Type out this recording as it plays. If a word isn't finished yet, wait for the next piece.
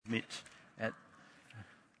admit. A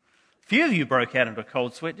few of you broke out into a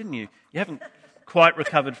cold sweat, didn't you? You haven't quite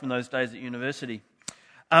recovered from those days at university.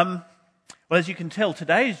 Well, as you can tell,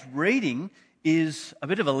 today's reading is a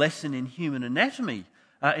bit of a lesson in human anatomy.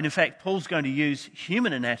 And in fact, Paul's going to use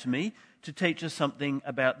human anatomy to teach us something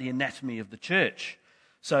about the anatomy of the church.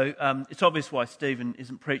 So it's obvious why Stephen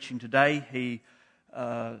isn't preaching today. He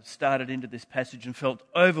started into this passage and felt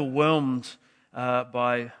overwhelmed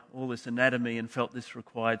by all this anatomy and felt this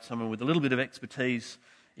required someone with a little bit of expertise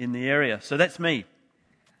in the area. So that's me.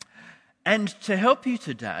 And to help you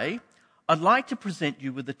today, I'd like to present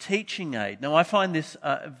you with a teaching aid. Now, I find this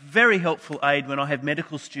a very helpful aid when I have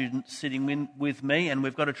medical students sitting with me and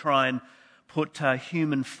we've got to try and put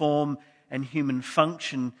human form and human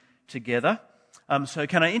function together. So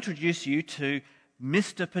can I introduce you to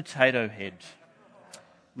Mr. Potato Head?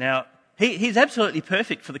 Now, he's absolutely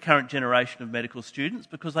perfect for the current generation of medical students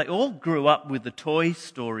because they all grew up with the Toy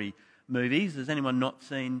Story movies. Has anyone not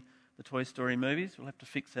seen the Toy Story movies? We'll have to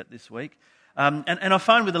fix that this week. And I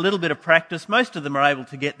find with a little bit of practice, most of them are able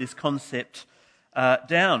to get this concept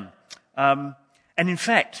down. And in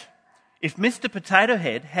fact, if Mr. Potato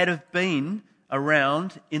Head had have been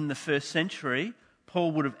around in the first century,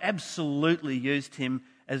 Paul would have absolutely used him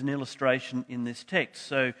as an illustration in this text.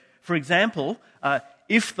 So, for example,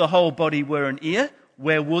 if the whole body were an ear,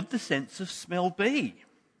 where would the sense of smell be?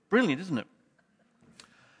 Brilliant, isn't it?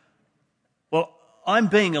 Well, I'm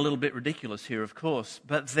being a little bit ridiculous here, of course,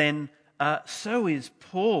 but then so is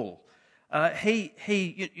Paul.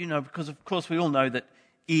 Because of course we all know that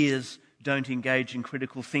ears don't engage in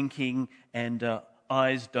critical thinking and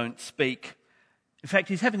eyes don't speak. In fact,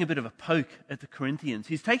 he's having a bit of a poke at the Corinthians.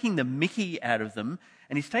 He's taking the mickey out of them,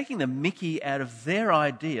 and he's taking the mickey out of their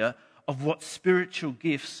idea of what spiritual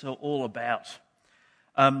gifts are all about.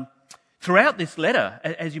 Throughout this letter,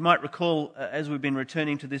 as you might recall, as we've been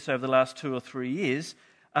returning to this over the last 2 or 3 years,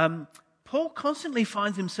 Paul constantly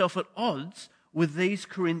finds himself at odds with these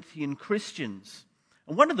Corinthian Christians.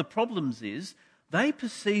 And one of the problems is they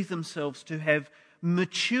perceive themselves to have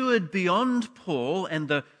matured beyond Paul and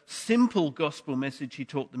the simple gospel message he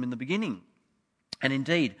taught them in the beginning. And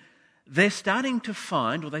indeed, they're starting to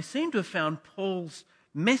find, or they seem to have found Paul's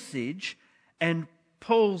message and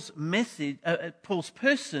Paul's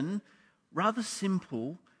person rather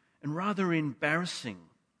simple and rather embarrassing.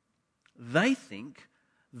 They think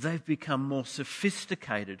they've become more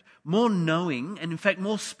sophisticated, more knowing, and in fact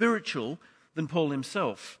more spiritual than Paul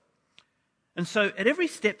himself. And so at every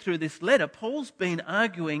step through this letter, Paul's been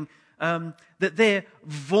arguing that their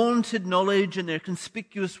vaunted knowledge and their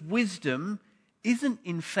conspicuous wisdom isn't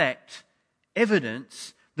in fact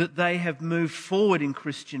evidence that they have moved forward in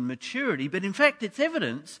Christian maturity, but in fact it's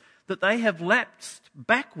evidence that they have lapsed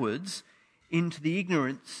backwards into the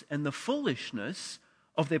ignorance and the foolishness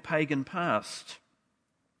of their pagan past.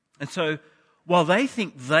 And so while they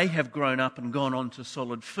think they have grown up and gone on to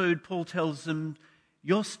solid food, Paul tells them,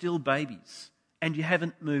 you're still babies and you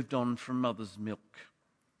haven't moved on from mother's milk.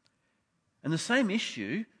 And the same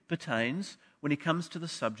issue pertains when it comes to the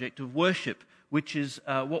subject of worship, which is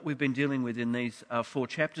what we've been dealing with in these 4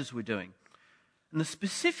 chapters we're doing. And the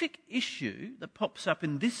specific issue that pops up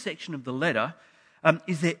in this section of the letter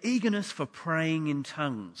is their eagerness for praying in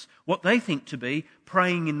tongues, what they think to be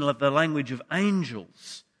praying in the language of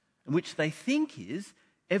angels, and which they think is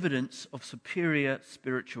evidence of superior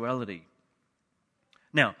spirituality.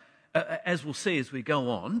 Now, as we'll see as we go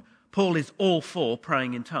on, Paul is all for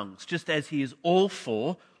praying in tongues, just as he is all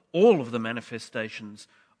for all of the manifestations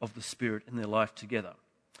of the Spirit in their life together.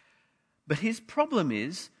 But his problem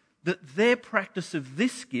is that their practice of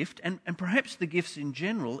this gift, and perhaps the gifts in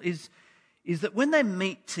general, is that when they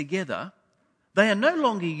meet together, they are no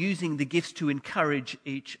longer using the gifts to encourage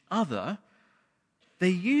each other. They're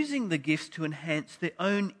using the gifts to enhance their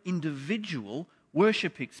own individual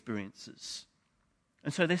worship experiences.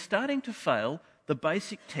 And so they're starting to fail the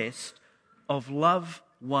basic test of love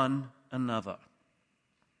one another.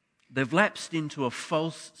 They've lapsed into a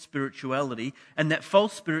false spirituality, and that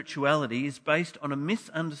false spirituality is based on a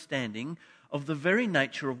misunderstanding of the very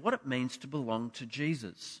nature of what it means to belong to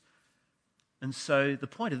Jesus. And so the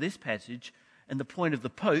point of this passage and the point of the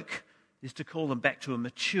poke is to call them back to a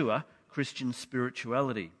mature Christian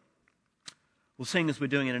spirituality. Well, seeing as we're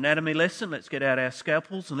doing an anatomy lesson, let's get out our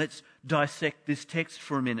scalpels and let's dissect this text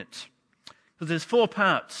for a minute. Because there's 4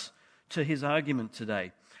 parts to his argument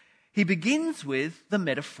today. He begins with the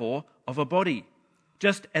metaphor of a body.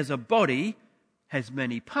 Just as a body has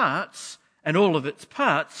many parts, and all of its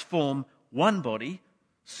parts form one body,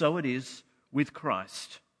 so it is with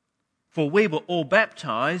Christ. For we were all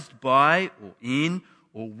baptized by, or in,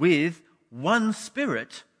 or with one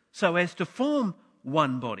Spirit so as to form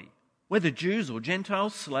one body, whether Jews or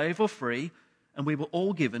Gentiles, slave or free, and we were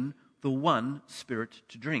all given the one Spirit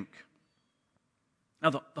to drink. Now,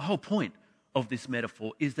 the whole point of this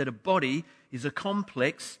metaphor is that a body is a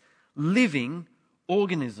complex, living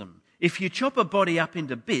organism. If you chop a body up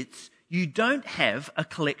into bits, you don't have a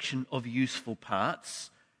collection of useful parts,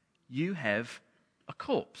 you have a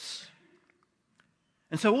corpse.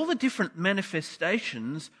 And so all the different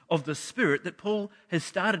manifestations of the Spirit that Paul has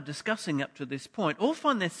started discussing up to this point all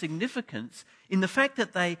find their significance in the fact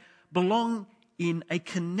that they belong in a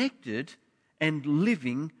connected and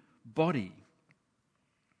living body.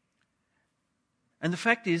 And the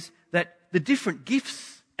fact is that the different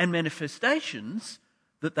gifts and manifestations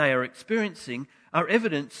that they are experiencing are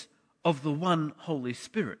evidence of the one Holy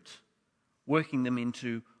Spirit, working them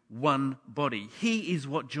into one body. He is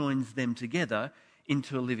what joins them together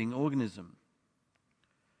into a living organism.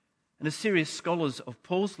 And as serious scholars of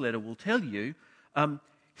Paul's letter will tell you,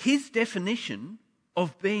 his definition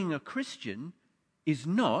of being a Christian is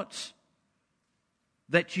not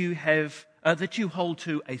that you hold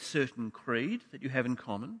to a certain creed that you have in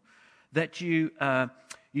common, that you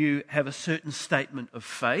have a certain statement of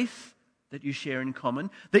faith that you share in common,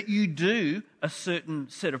 that you do a certain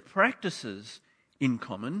set of practices in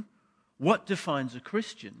common. What defines a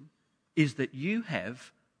Christian is that you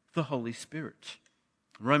have the Holy Spirit.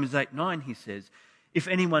 In Romans 8:9 he says, if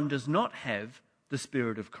anyone does not have the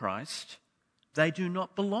Spirit of Christ, they do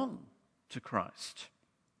not belong to Christ.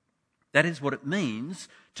 That is what it means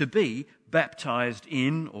to be baptized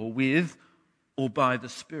in or with or by the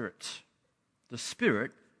Spirit. The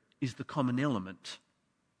Spirit is the common element.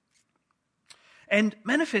 And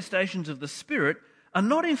manifestations of the Spirit are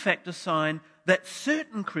not in fact a sign that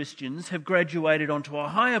certain Christians have graduated onto a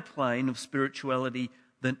higher plane of spirituality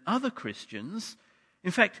than other Christians.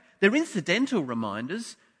 In fact, they're incidental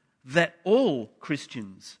reminders that all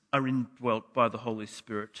Christians are indwelt by the Holy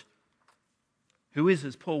Spirit, who is,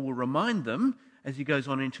 as Paul will remind them as he goes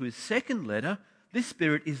on into his second letter, this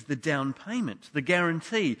Spirit is the down payment, the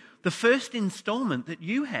guarantee, the first instalment that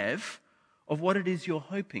you have of what it is you're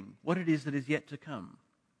hoping, what it is that is yet to come.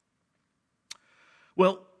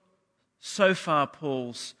 Well, so far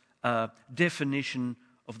Paul's definition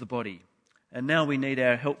of the body. And now we need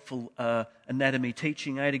our helpful anatomy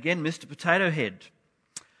teaching aid again, Mr. Potato Head.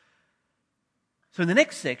 So in the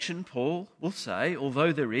next section, Paul will say,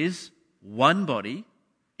 although there is one body,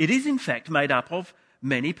 it is in fact made up of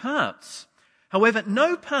many parts. However,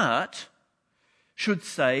 no part should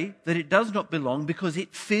say that it does not belong because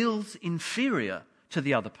it feels inferior to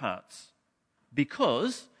the other parts.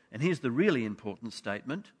 Because, and here's the really important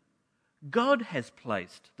statement, God has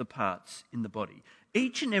placed the parts in the body,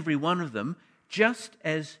 each and every one of them, just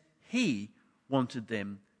as He wanted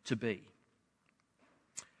them to be.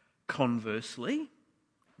 Conversely,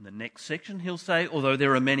 in the next section, he'll say, although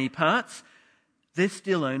there are many parts, there's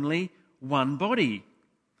still only one body.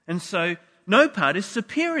 And so no part is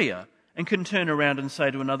superior and can turn around and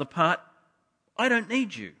say to another part, I don't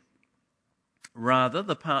need you. Rather,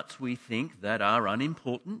 the parts we think that are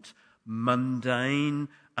unimportant, mundane,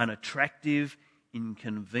 unattractive,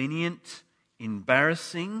 inconvenient,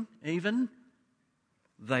 embarrassing even,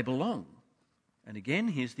 they belong. And again,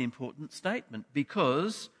 here's the important statement,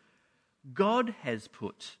 because God has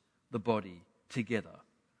put the body together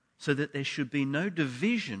so that there should be no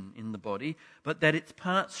division in the body, but that its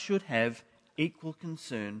parts should have equal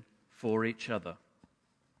concern for each other.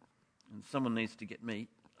 And someone needs to get me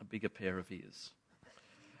a bigger pair of ears.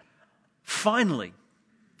 Finally,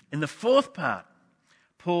 in the fourth part,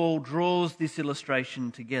 Paul draws this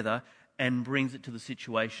illustration together and brings it to the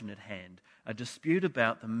situation at hand, a dispute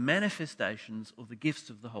about the manifestations or the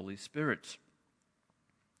gifts of the Holy Spirit.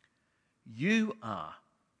 You are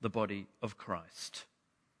the body of Christ,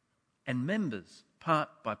 and members part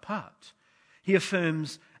by part. He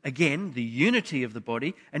affirms again the unity of the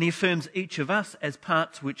body, and he affirms each of us as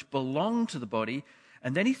parts which belong to the body,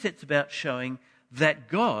 and then he sets about showing that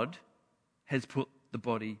God has put the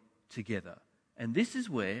body together. And this is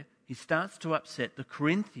where he starts to upset the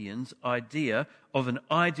Corinthians' idea of an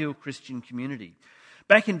ideal Christian community.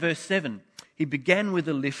 Back in verse 7, he began with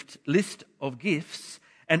a list of gifts,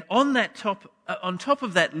 and on top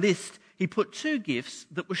of that list, he put two gifts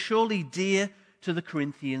that were surely dear to the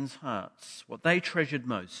Corinthians' hearts, what they treasured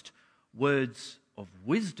most, words of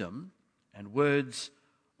wisdom and words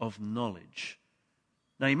of knowledge.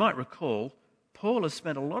 Now you might recall, Paul has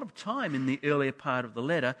spent a lot of time in the earlier part of the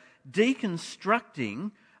letter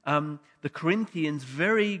deconstructing the Corinthians'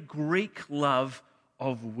 very Greek love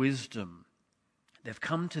of wisdom. They've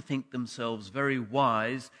come to think themselves very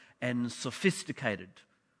wise and sophisticated,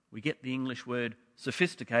 We get the English word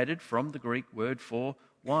sophisticated from the Greek word for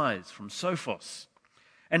wise, from sophos.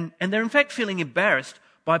 And they're in fact feeling embarrassed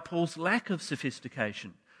by Paul's lack of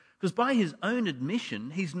sophistication, because by his own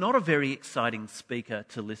admission, he's not a very exciting speaker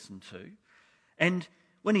to listen to. And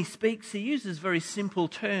when he speaks, he uses very simple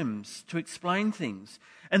terms to explain things.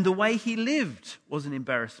 And the way he lived was an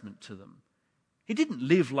embarrassment to them. He didn't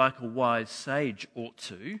live like a wise sage ought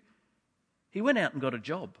to. He went out and got a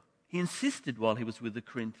job. He insisted while he was with the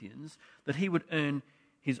Corinthians that he would earn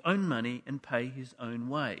his own money and pay his own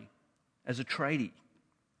way as a tradie.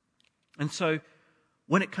 And so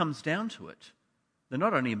when it comes down to it, they're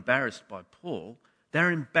not only embarrassed by Paul,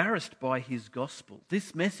 they're embarrassed by his gospel.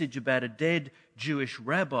 This message about a dead Jewish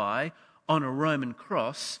rabbi on a Roman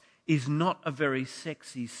cross is not a very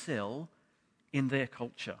sexy sell in their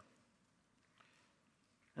culture.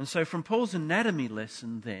 And so from Paul's anatomy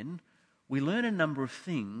lesson then, we learn a number of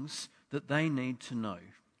things that they need to know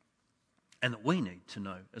and that we need to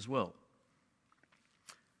know as well.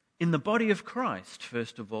 In the body of Christ,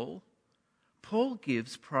 first of all, Paul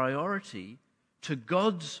gives priority to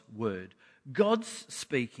God's word, God's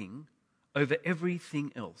speaking over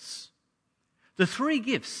everything else. The three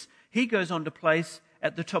gifts he goes on to place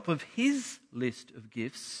at the top of his list of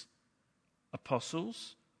gifts,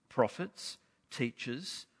 apostles, prophets,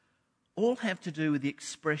 teachers, all have to do with the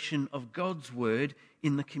expression of God's word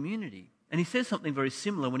in the community. And he says something very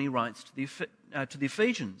similar when he writes to the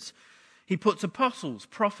Ephesians. He puts apostles,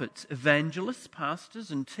 prophets, evangelists,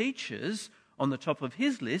 pastors and teachers on the top of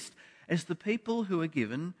his list as the people who are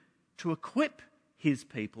given to equip his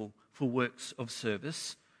people for works of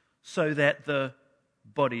service so that the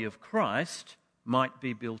body of Christ might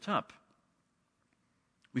be built up.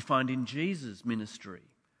 We find in Jesus' ministry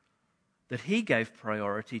that he gave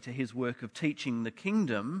priority to his work of teaching the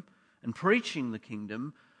kingdom and preaching the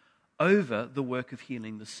kingdom over the work of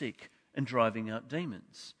healing the sick and driving out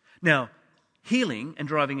demons. Now, healing and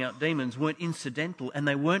driving out demons weren't incidental and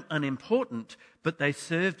they weren't unimportant, but they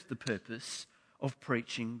served the purpose of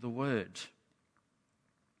preaching the word.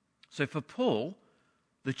 So for Paul,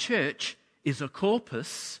 the church is a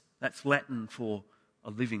corpus, that's Latin for a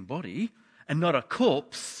living body, and not a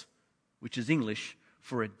corpse, which is English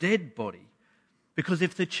for a dead body. Because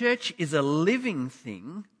if the church is a living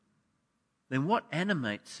thing, then what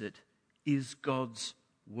animates it is God's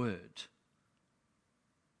word.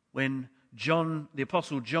 When the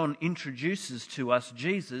Apostle John introduces to us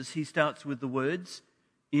Jesus, he starts with the words,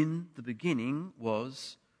 "In the beginning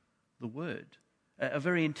was the Word." A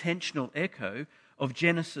very intentional echo of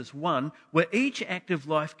Genesis 1, where each act of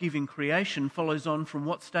life-giving creation follows on from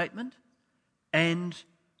what statement? And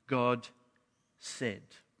God said.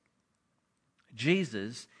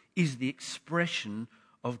 Jesus is the expression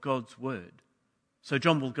of God's word. So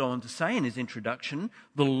John will go on to say in his introduction,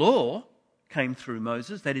 the law came through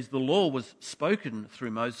Moses, that is, the law was spoken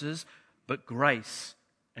through Moses, but grace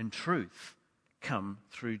and truth come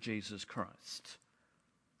through Jesus Christ.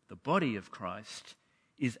 The body of Christ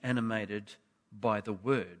is animated by the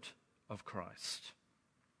word of Christ.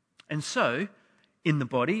 And so, in the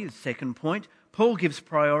body, the second point, Paul gives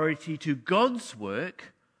priority to God's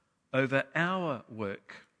work over our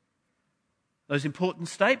work. Those important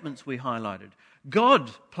statements we highlighted. God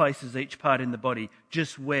places each part in the body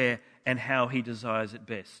just where and how he desires it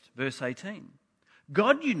best. Verse 18.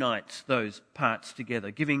 God unites those parts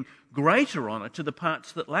together, giving greater honour to the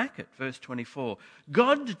parts that lack it. Verse 24.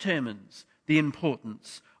 God determines the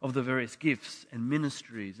importance of the various gifts and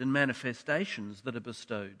ministries and manifestations that are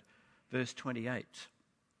bestowed. Verse 28.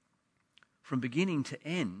 From beginning to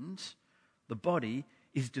end, the body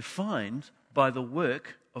is defined by the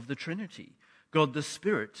work of the Trinity. God the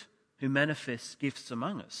Spirit, who manifests gifts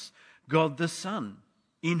among us. God the Son,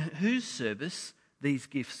 in whose service these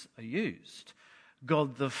gifts are used.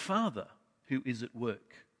 God the Father, who is at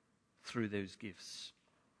work through those gifts.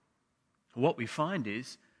 What we find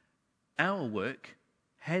is our work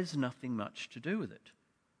has nothing much to do with it.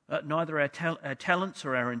 Neither our talents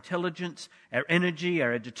or our intelligence, our energy,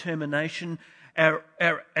 our determination, our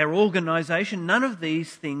organisation, none of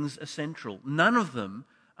these things are central. None of them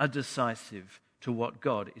are decisive to what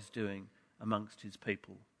God is doing amongst his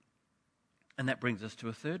people. And that brings us to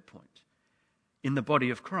a third point. In the body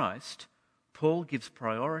of Christ, Paul gives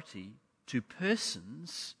priority to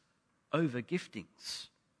persons over giftings.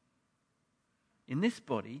 In this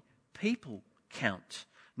body, people count,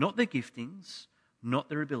 not their giftings, not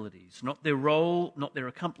their abilities, not their role, not their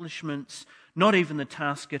accomplishments, not even the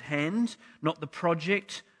task at hand, not the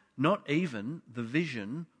project, not even the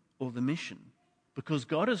vision or the mission. Because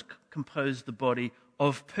God has composed the body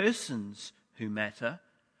of persons who matter,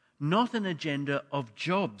 not an agenda of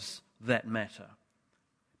jobs that matter,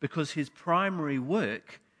 because his primary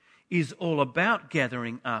work is all about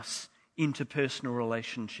gathering us into personal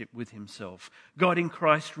relationship with himself. God in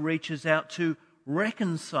Christ reaches out to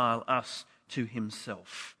reconcile us to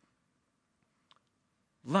himself.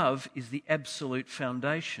 Love is the absolute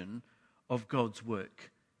foundation of God's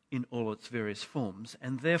work in all its various forms,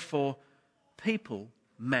 and therefore people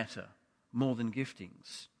matter more than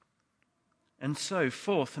giftings. And so,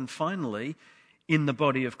 fourth and finally, in the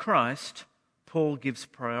body of Christ, Paul gives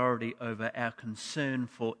priority over our concern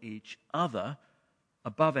for each other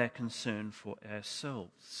above our concern for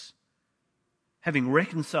ourselves. Having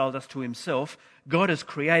reconciled us to himself, God has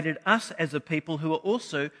created us as a people who are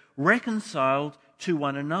also reconciled to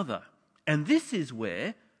one another. And this is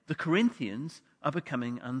where the Corinthians are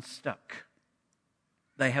becoming unstuck.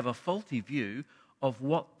 They have a faulty view of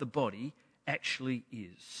what the body actually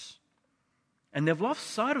is. And they've lost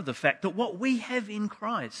sight of the fact that what we have in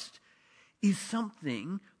Christ is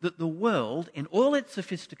something that the world, in all its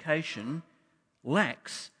sophistication,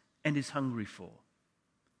 lacks and is hungry for.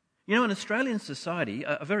 You know, in Australian society,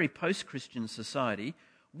 a very post-Christian society,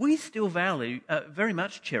 we still value, very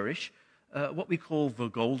much cherish, what we call the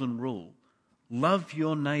golden rule. Love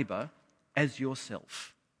your neighbour as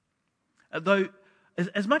yourself. Though,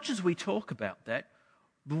 as much as we talk about that,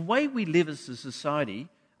 the way we live as a society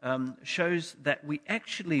shows that we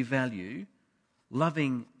actually value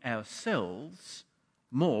loving ourselves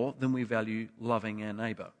more than we value loving our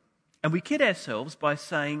neighbour. And we kid ourselves by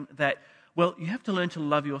saying that, well, you have to learn to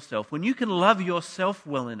love yourself. When you can love yourself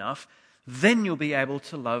well enough, then you'll be able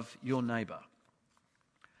to love your neighbour.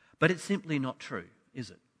 But it's simply not true, is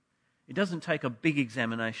it? It doesn't take a big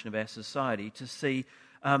examination of our society to see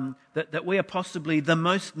that we are possibly the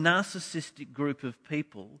most narcissistic group of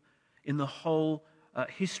people in the whole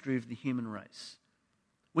history of the human race.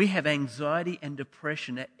 We have anxiety and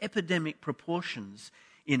depression at epidemic proportions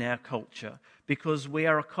in our culture because we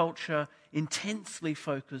are a culture intensely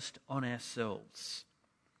focused on ourselves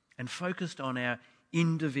and focused on our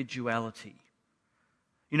individuality.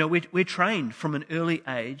 You know, we're trained from an early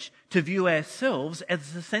age to view ourselves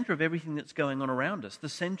as the centre of everything that's going on around us, the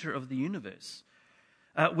centre of the universe.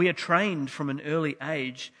 We are trained from an early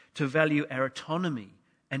age to value our autonomy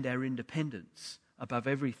and our independence above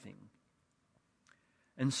everything.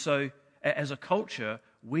 And so, as a culture,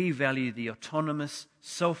 we value the autonomous,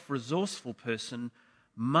 self-resourceful person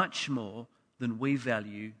much more than we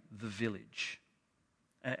value the village.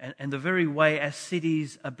 And the very way our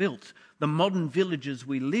cities are built, the modern villages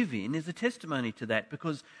we live in, is a testimony to that,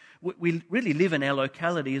 because we really live in our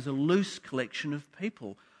locality as a loose collection of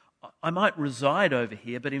people. I might reside over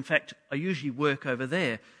here, but in fact, I usually work over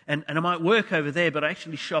there. And I might work over there, but I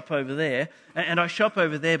actually shop over there. And I shop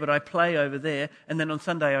over there, but I play over there. And then on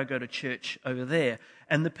Sunday, I go to church over there.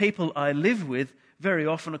 And the people I live with very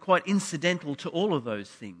often are quite incidental to all of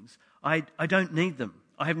those things. I don't need them.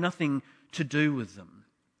 I have nothing to do with them.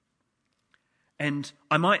 And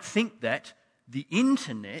I might think that the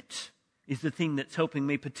internet is the thing that's helping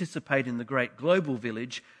me participate in the great global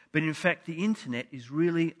village, but in fact the internet is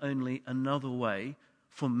really only another way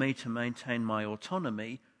for me to maintain my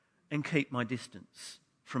autonomy and keep my distance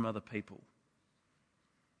from other people.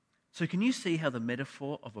 So can you see how the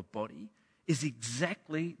metaphor of a body is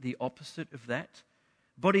exactly the opposite of that?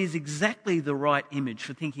 Body is exactly the right image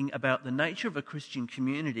for thinking about the nature of a Christian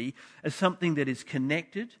community as something that is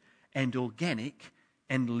connected and organic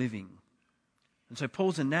and living. And so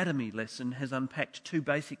Paul's anatomy lesson has unpacked two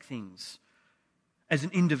basic things. As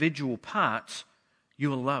an individual part,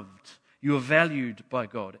 you are loved. You are valued by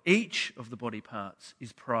God. Each of the body parts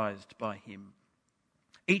is prized by him.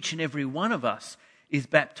 Each and every one of us is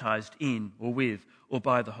baptized in or with or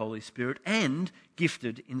by the Holy Spirit and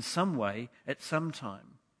gifted in some way at some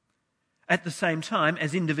time. At the same time,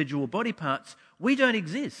 as individual body parts, we don't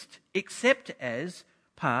exist except as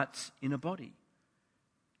parts in a body.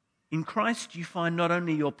 In Christ you find not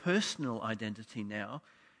only your personal identity now,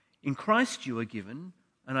 in Christ you are given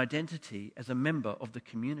an identity as a member of the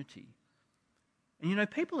community. And you know,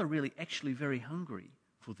 people are really actually very hungry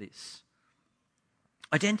for this.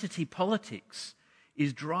 Identity politics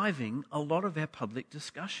is driving a lot of our public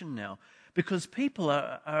discussion now because people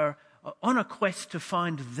are on a quest to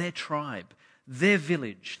find their tribe, their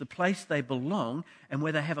village, the place they belong and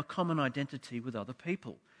where they have a common identity with other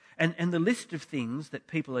people. And the list of things that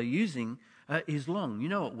people are using is long. You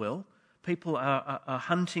know it well. People are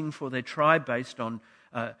hunting for their tribe based on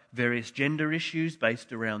various gender issues,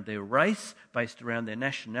 based around their race, based around their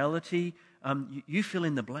nationality. You fill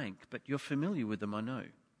in the blank, but you're familiar with them, I know.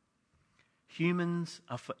 Humans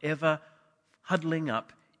are forever huddling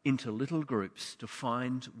up into little groups to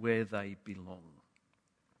find where they belong.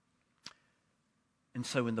 And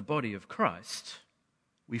so in the body of Christ,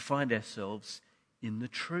 we find ourselves in the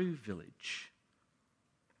true village.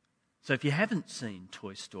 So if you haven't seen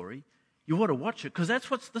Toy Story, you want to watch it, because that's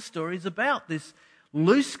what the story's about. This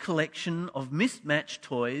loose collection of mismatched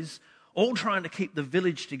toys, all trying to keep the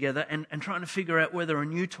village together and trying to figure out whether a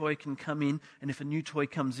new toy can come in, and if a new toy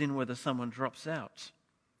comes in, whether someone drops out.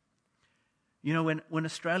 You know, when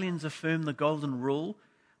Australians affirm the golden rule,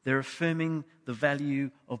 they're affirming the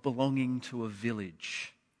value of belonging to a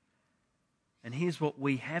village. And here's what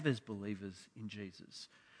we have as believers in Jesus.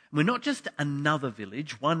 We're not just another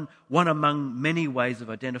village, one among many ways of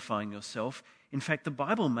identifying yourself. In fact, the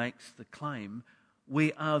Bible makes the claim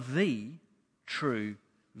we are the true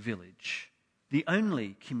village, the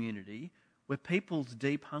only community where people's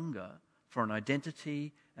deep hunger for an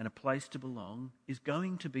identity and a place to belong is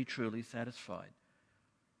going to be truly satisfied.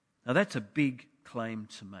 Now that's a big claim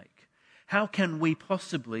to make. How can we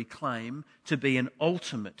possibly claim to be an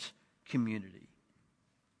ultimate community?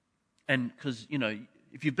 And because, you know,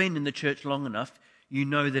 if you've been in the church long enough, you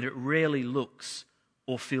know that it rarely looks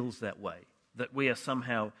or feels that way, that we are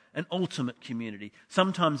somehow an ultimate community.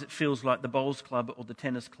 Sometimes it feels like the bowls club or the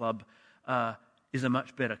tennis club is a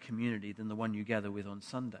much better community than the one you gather with on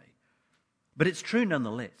Sunday. But it's true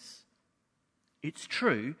nonetheless. It's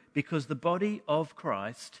true because the body of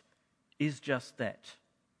Christ is just that.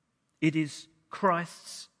 It is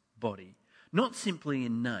Christ's body, not simply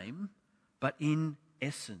in name, but in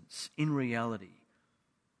essence, in reality.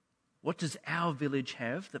 What does our village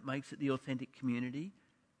have that makes it the authentic community?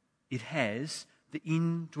 It has the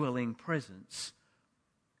indwelling presence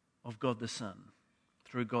of God the Son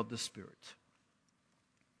through God the Spirit.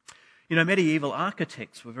 You know, medieval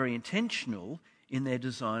architects were very intentional in their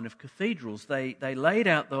design of cathedrals. They laid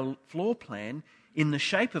out the floor plan in the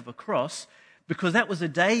shape of a cross because that was a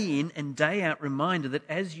day in and day out reminder that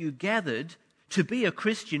as you gathered, to be a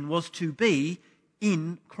Christian was to be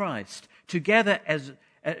in Christ. To gather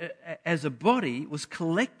as a body was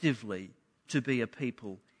collectively to be a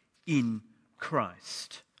people in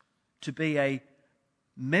Christ. To be a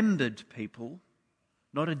membered people,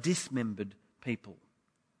 not a dismembered people.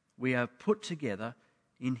 We are put together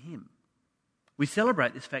in Him. We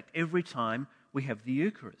celebrate this fact every time we have the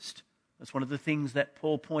Eucharist. That's one of the things that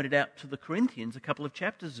Paul pointed out to the Corinthians a couple of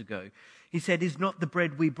chapters ago. He said, "Is not the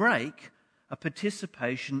bread we break a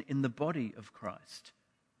participation in the body of Christ?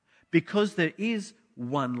 Because there is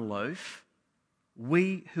one loaf,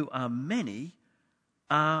 we who are many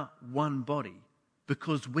are one body,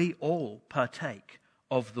 because we all partake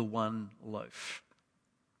of the one loaf."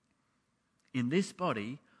 In this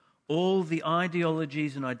body, all the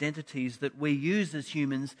ideologies and identities that we use as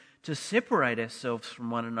humans to separate ourselves from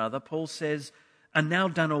one another, Paul says, are now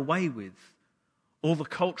done away with. All the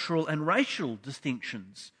cultural and racial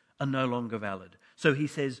distinctions are no longer valid. So he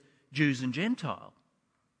says Jews and Gentile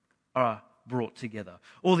are brought together.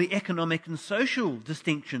 All the economic and social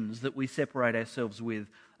distinctions that we separate ourselves with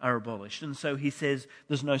are abolished. And so he says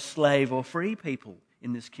there's no slave or free people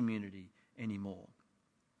in this community anymore.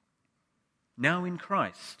 Now in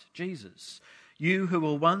Christ Jesus, you who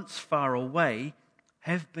were once far away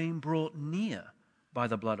have been brought near by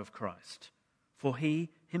the blood of Christ. For He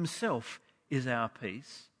Himself is our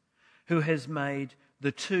peace, who has made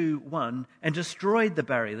the two one and destroyed the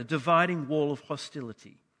barrier, the dividing wall of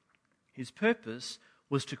hostility. His purpose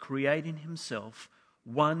was to create in Himself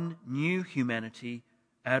one new humanity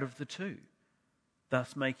out of the two,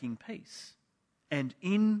 thus making peace, and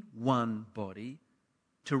in one body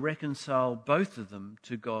to reconcile both of them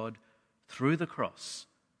to God through the cross,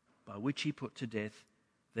 by which He put to death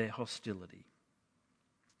their hostility.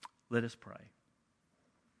 Let us pray.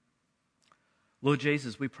 Lord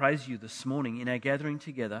Jesus, we praise You this morning in our gathering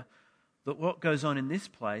together that what goes on in this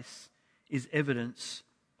place is evidence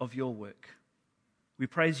of Your work. We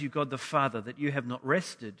praise You, God the Father, that You have not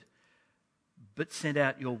rested but sent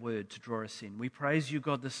out Your word to draw us in. We praise You,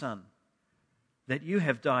 God the Son, that You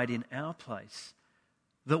have died in our place,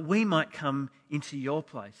 that we might come into Your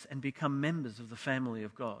place and become members of the family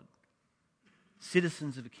of God,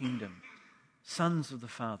 citizens of a kingdom, sons of the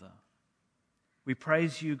Father. We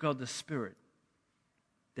praise You, God the Spirit,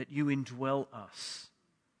 that You indwell us.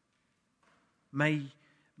 May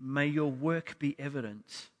Your work be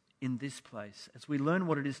evident in this place as we learn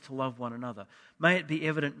what it is to love one another. May it be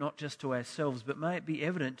evident not just to ourselves, but may it be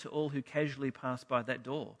evident to all who casually pass by that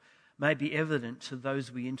door. May it be evident to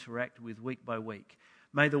those we interact with week by week.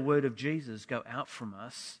 May the word of Jesus go out from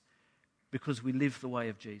us because we live the way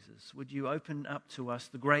of Jesus. Would You open up to us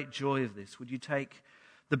the great joy of this? Would You take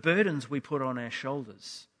the burdens we put on our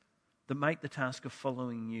shoulders that make the task of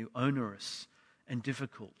following you onerous and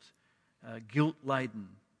difficult, guilt-laden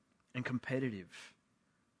and competitive.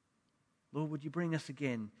 Lord, would you bring us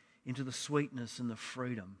again into the sweetness and the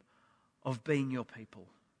freedom of being your people?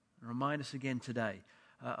 And remind us again today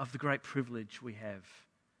of the great privilege we have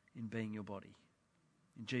in being your body.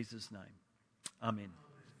 In Jesus' name, amen.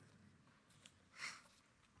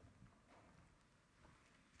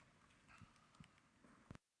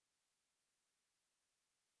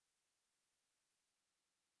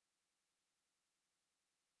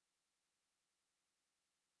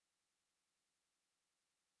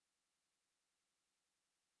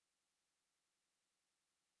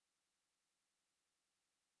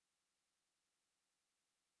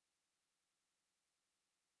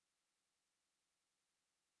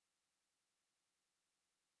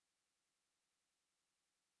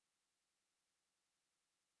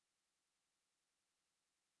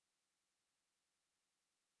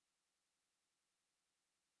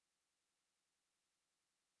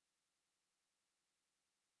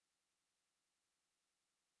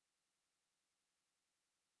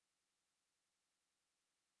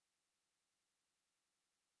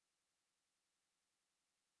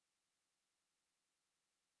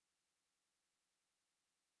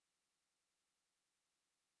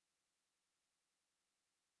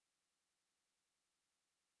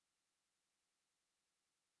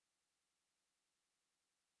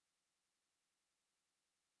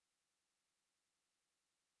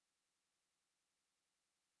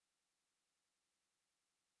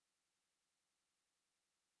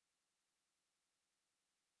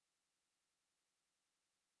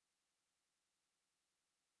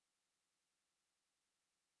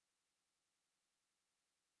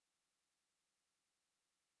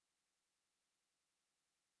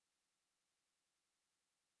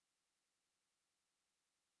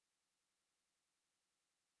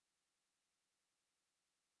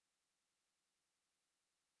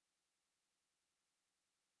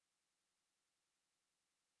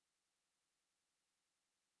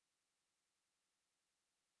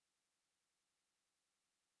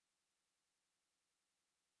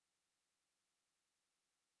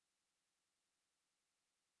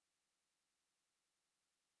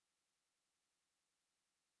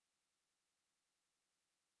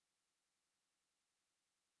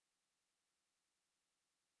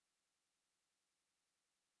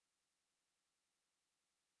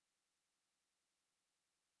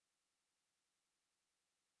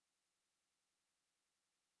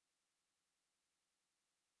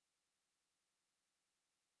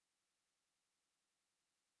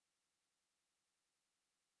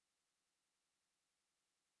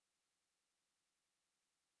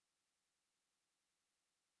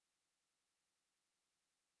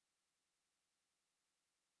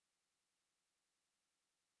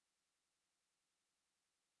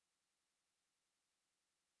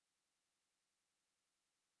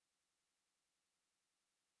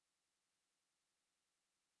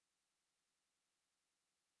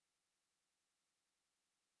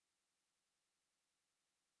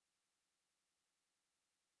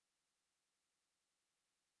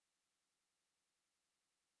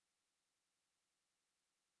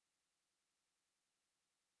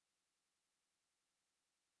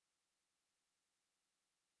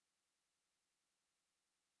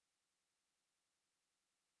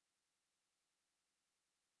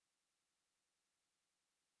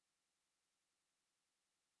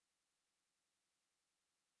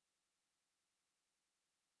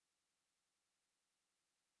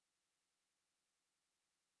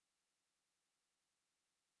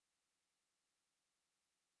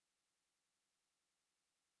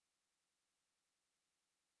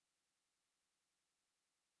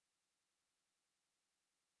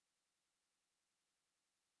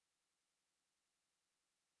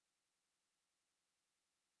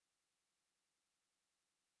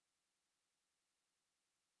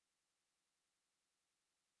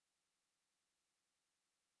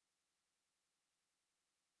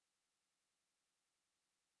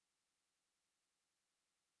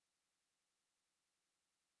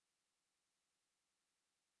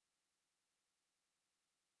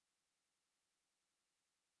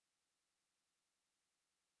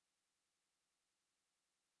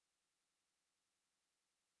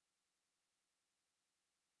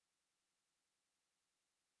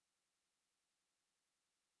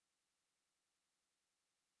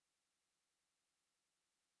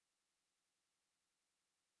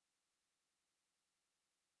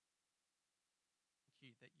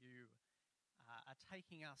 You that you are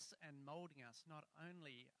taking us and molding us not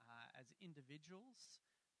only as individuals,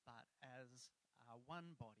 but as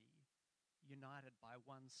one body united by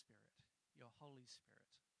one spirit. your Holy Spirit,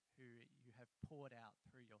 who you have poured out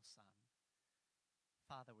through your Son.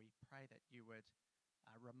 Father, we pray that you would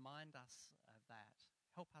remind us of that,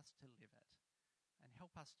 help us to live it, and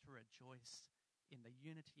help us to rejoice in the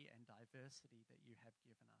unity and diversity that you have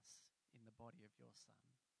given us in the body of your Son.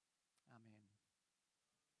 Amen.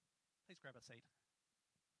 Please grab a seat.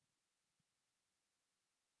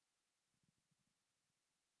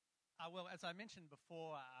 Well, as I mentioned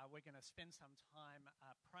before, we're going to spend some time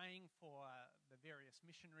praying for the various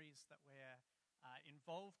missionaries that we're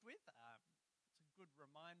involved with. It's a good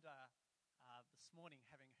reminder this morning,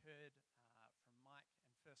 having heard from Mike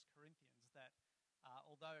and 1 Corinthians, that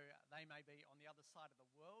although they may be on the other side of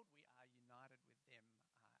the world, we are united with them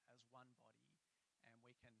as one body, and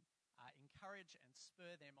we can encourage and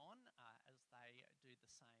spur them on as they do the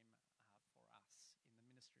same for us in the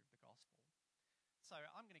ministry of the gospel. So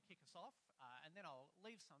I'm going to kick us off, and then I'll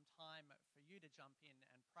leave some time for you to jump in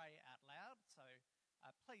and pray out loud. So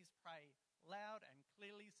please pray loud and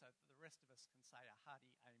clearly so that the rest of us can say a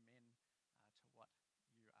hearty amen to what you are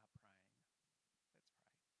praying. Let's pray.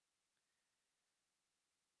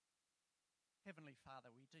 Heavenly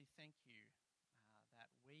Father, we do thank you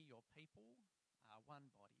that we, your people, are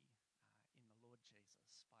one body in the Lord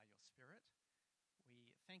Jesus by your Spirit.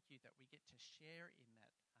 We thank you that we get to share in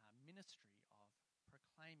that ministry of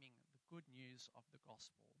proclaiming the good news of the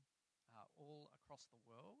gospel all across the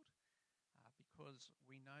world, because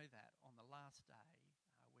we know that on the last day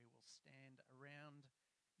we will stand around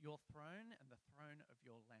your throne and the throne of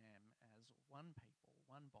your Lamb as one people,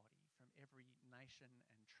 one body from every nation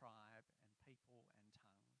and tribe and people and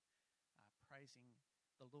tongue, praising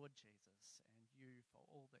the Lord Jesus and you for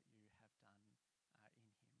all that you have done in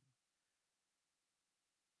him.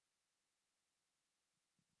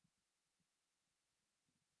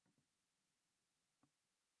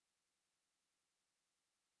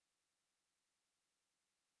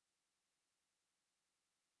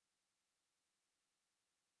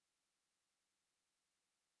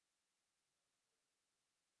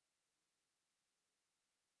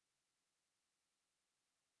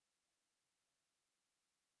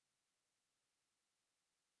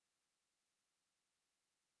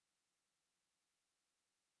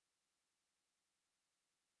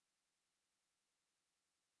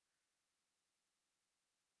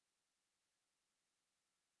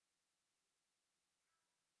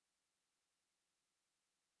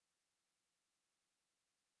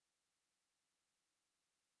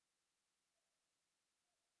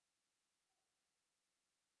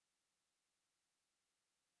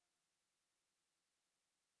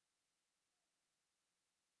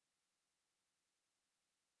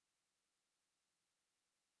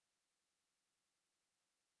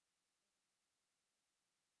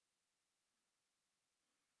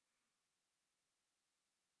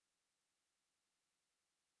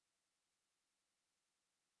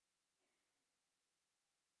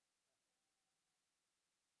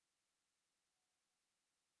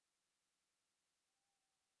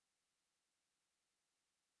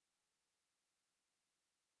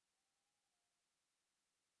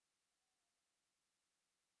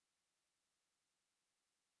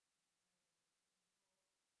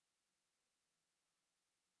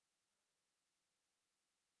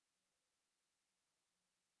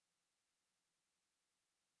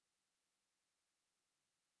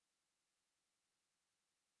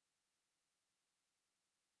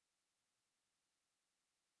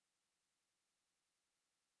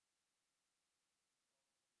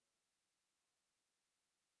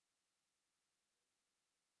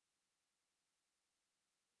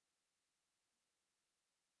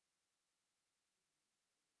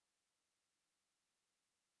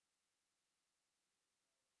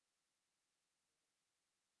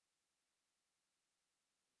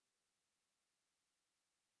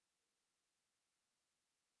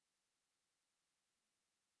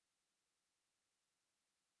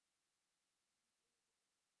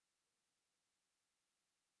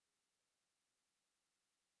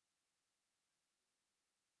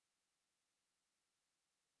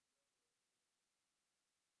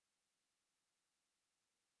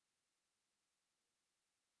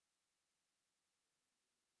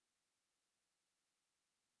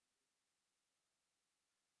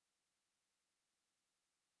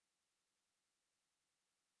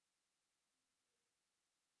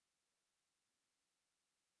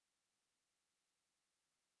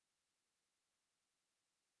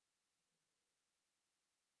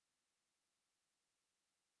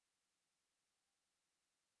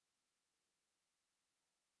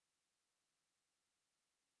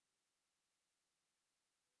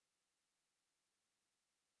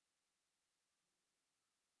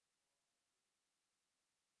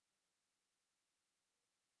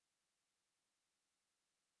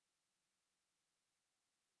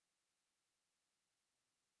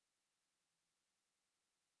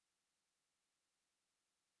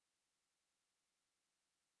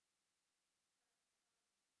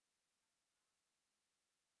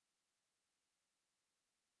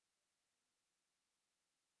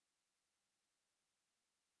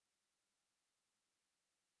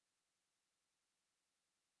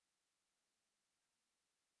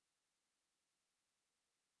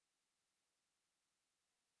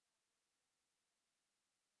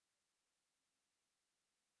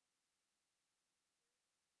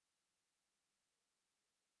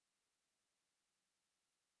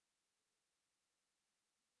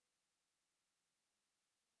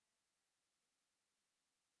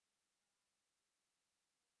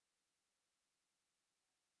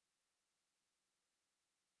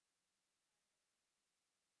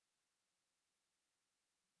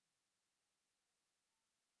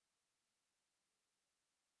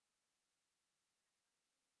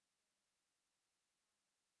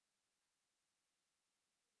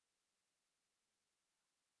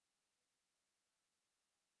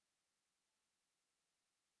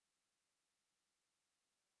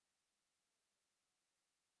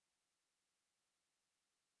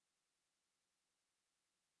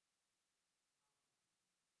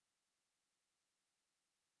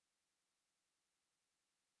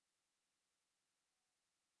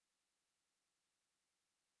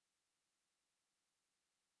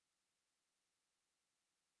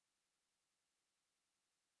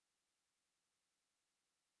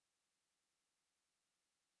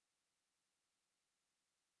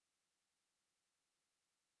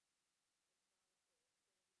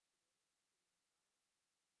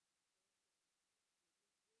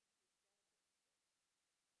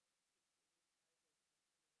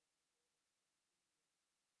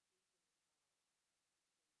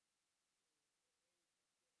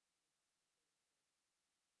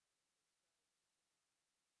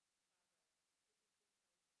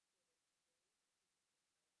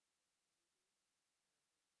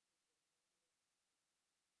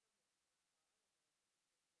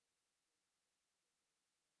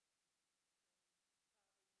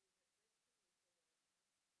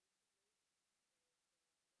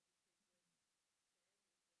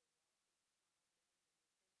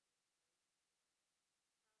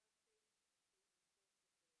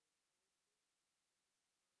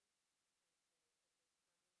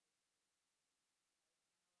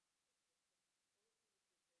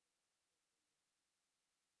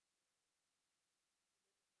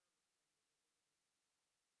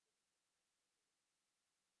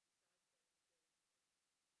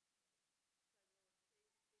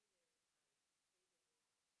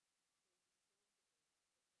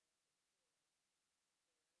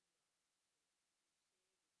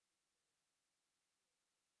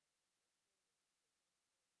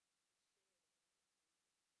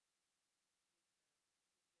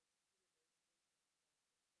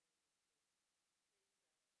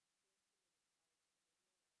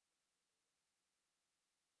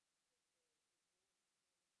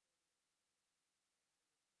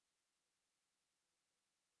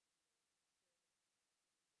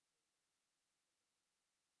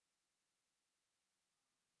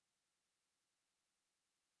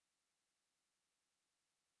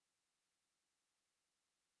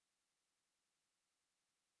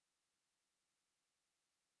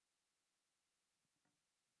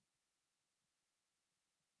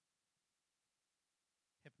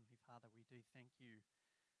 Father, we do thank you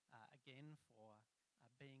again for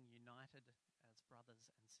being united as brothers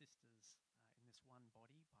and sisters in this one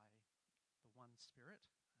body by the one Spirit,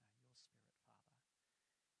 your Spirit, Father.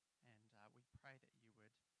 And we pray that you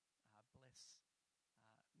would bless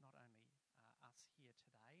not only us here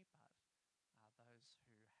today, but those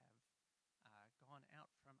who have gone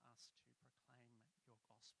out from us to proclaim your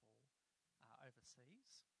gospel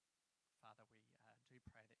overseas. Father, we do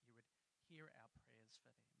pray that you would hear our prayers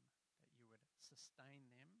for them, that you would sustain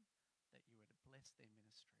them, that you would bless their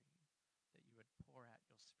ministry, that you would pour out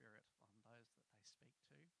your Spirit on those that they speak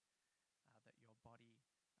to, that your body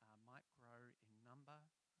might grow in number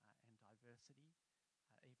and diversity,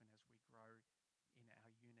 even as we grow in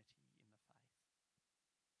our unity in the faith.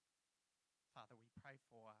 Father, we pray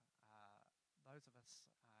for those of us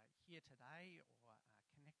here today or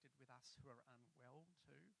connected with us who are unwell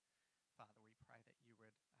too. Father, we pray that you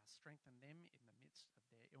would strengthen them in the midst of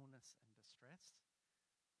their illness and distress.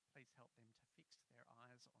 Please help them to fix their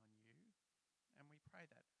eyes on you. And we pray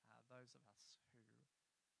that those of us who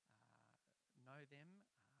know them,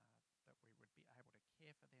 that we would be able to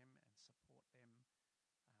care for them and support them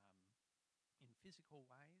in physical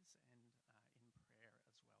ways and in prayer as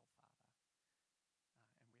well, Father.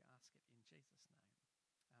 And we ask it in Jesus' name.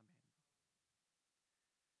 Amen.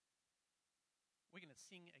 We're going to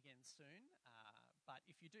sing again soon, but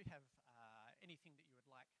if you do have anything that you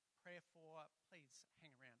would like prayer for, please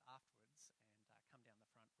hang around afterwards and come down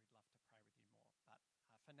the front. We'd love to pray with you more. But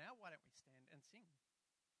for now, why don't we stand and sing?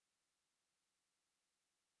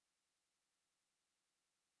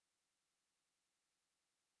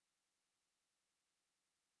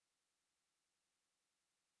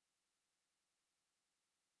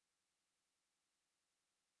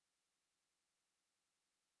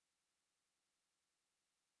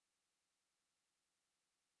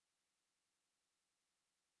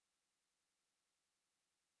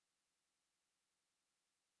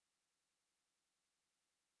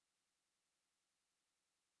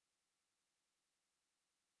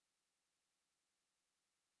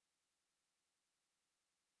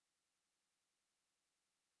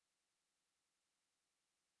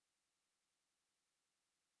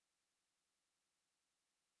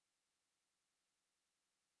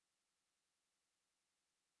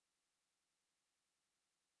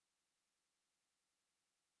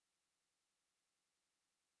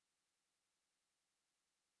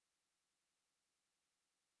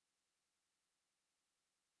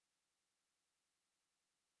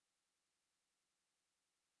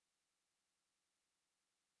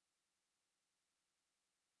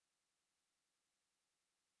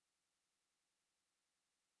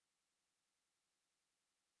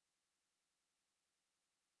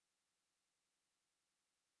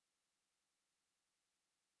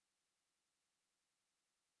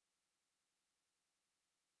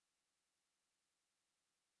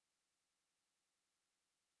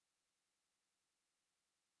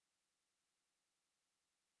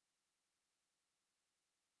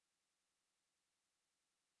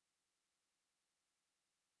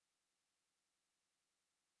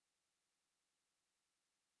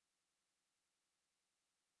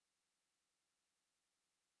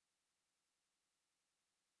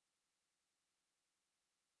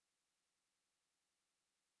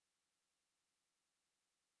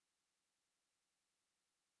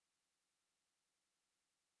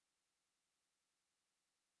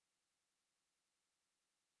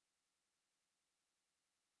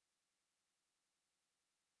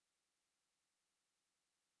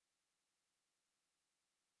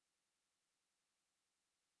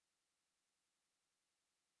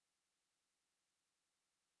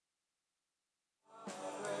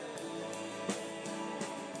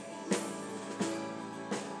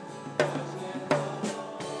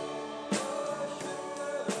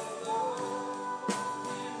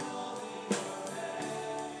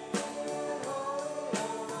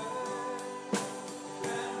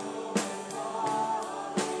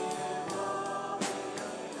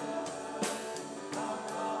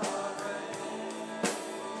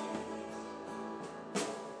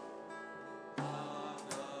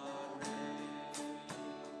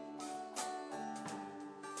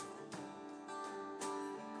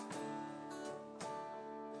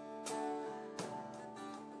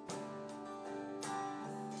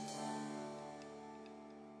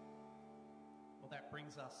 That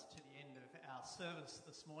brings us to the end of our service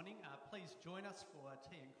this morning. Please join us for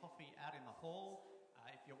tea and coffee out in the hall.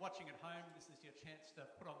 If you're watching at home, this is your chance to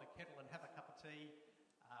put on the kettle and have a cup of tea.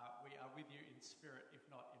 We are with you in spirit, if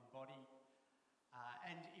not in body.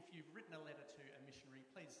 And if you've written a letter to a missionary,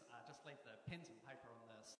 please just leave the pens and paper on the